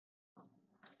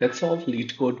Let's solve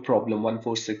Leetcode problem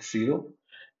 1460.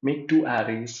 Make two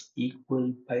arrays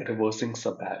equal by reversing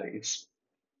subarrays.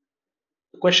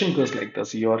 The question goes like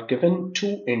this. You are given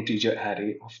two integer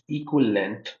array of equal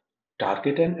length,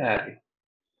 target an array.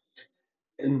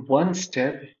 In one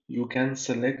step, you can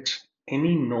select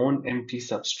any non-empty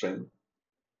substring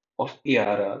of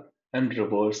ARR and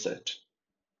reverse it.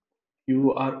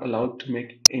 You are allowed to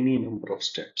make any number of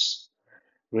steps.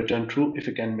 Return true if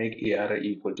you can make ARR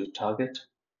equal to target,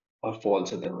 or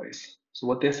false otherwise. So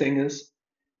what they're saying is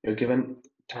you're given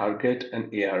target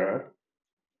and ARR,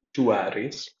 two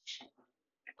arrays,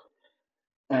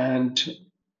 and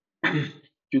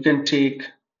you can take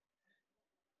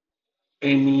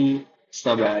any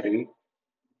subarray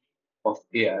of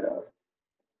ARR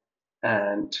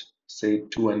and say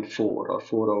 2 and 4 or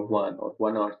 4 or 1 or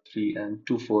 1 or 3 and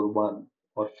 2 4 1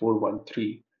 or 4 1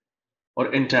 3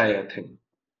 or entire thing,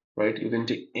 right? You can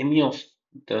take any of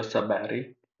the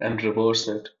subarray and reverse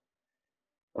it,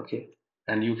 okay?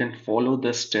 And you can follow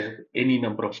this step any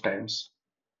number of times,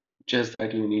 just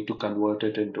that you need to convert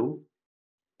it into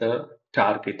the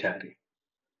target array,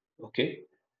 okay?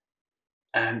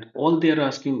 And all they're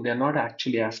asking, they're not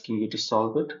actually asking you to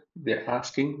solve it, they're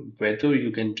asking whether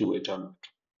you can do it or not.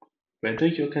 Whether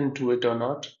you can do it or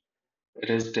not, it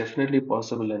is definitely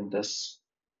possible in this,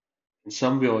 in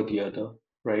some way or the other,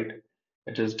 right?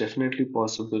 It is definitely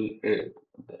possible.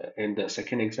 In the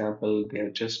second example, they are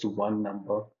just one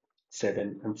number,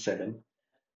 7 and 7.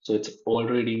 So it's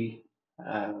already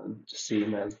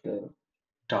same as the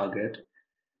target.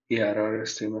 ARR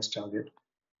is same as target.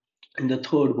 In the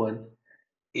third one,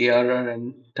 ARR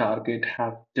and target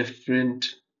have different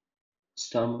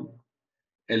some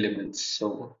elements.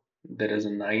 So there is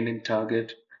a 9 in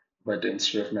target, but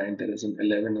instead of 9, there is an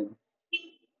 11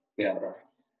 in ARR.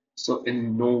 So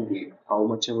in no way, how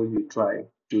much ever you try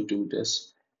to do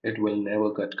this, it will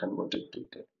never get converted to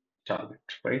the target,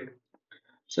 right?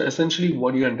 So essentially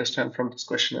what you understand from this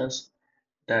question is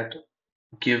that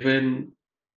given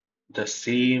the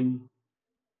same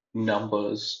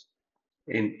numbers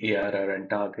in ARR and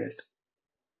target,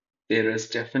 there is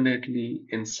definitely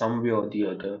in some way or the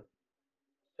other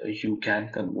you can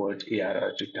convert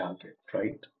ARR to target,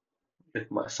 right?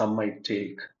 Some might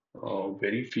take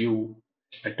very few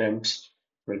attempts.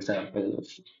 For example,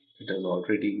 if it is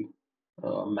already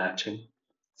matching.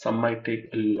 Some might take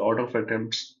a lot of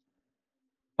attempts,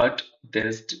 but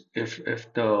there's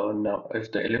if the now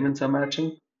if the elements are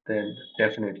matching, then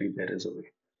definitely there is a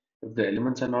way. If the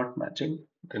elements are not matching,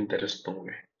 then there is no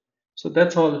way. So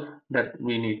that's all that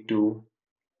we need to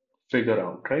figure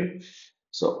out, right?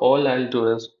 So all I'll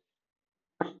do is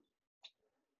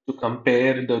to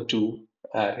compare the two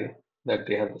array that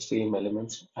they have the same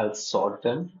elements. I'll sort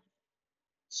them.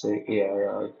 Say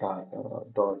ARR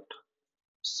dot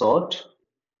sort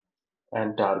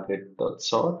and target dot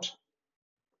sort.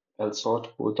 I'll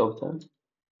sort both of them.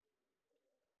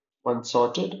 Once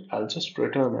sorted, I'll just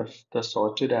return if the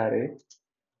sorted array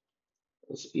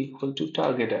is equal to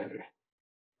target array,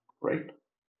 right?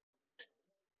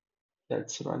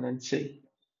 Let's run and see.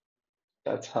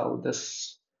 That's how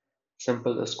this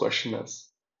simple this question is.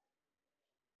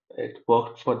 It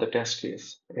worked for the test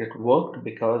case. It worked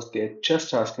because they're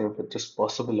just asking if it is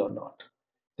possible or not.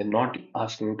 They're not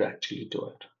asking you to actually do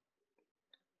it.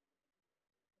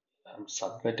 I'm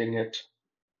submitting it.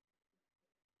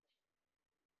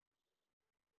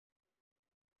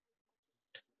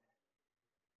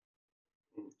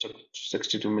 It took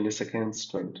 62 milliseconds,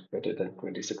 better than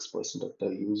 26% of the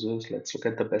users. Let's look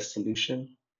at the best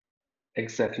solution.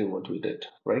 Exactly what we did,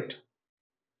 right?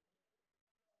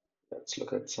 Let's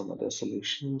look at some other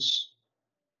solutions.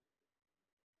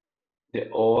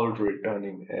 They're all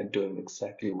returning and doing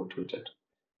exactly what we did.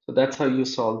 So that's how you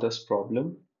solve this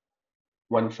problem.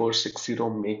 1460,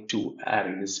 make two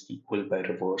arrays equal by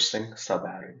reversing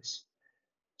subarrays.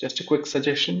 Just a quick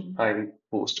suggestion, I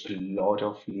post a lot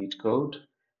of Leetcode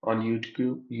on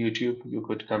YouTube. You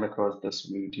could come across this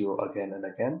video again and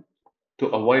again. To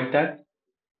avoid that,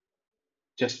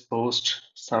 just post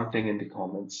something in the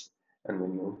comments. And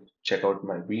when you check out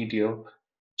my video,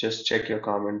 just check your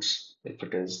comments. If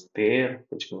it is there,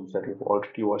 which means that you've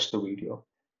already watched the video.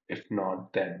 If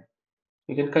not, then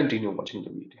you can continue watching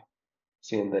the video.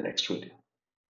 See you in the next video.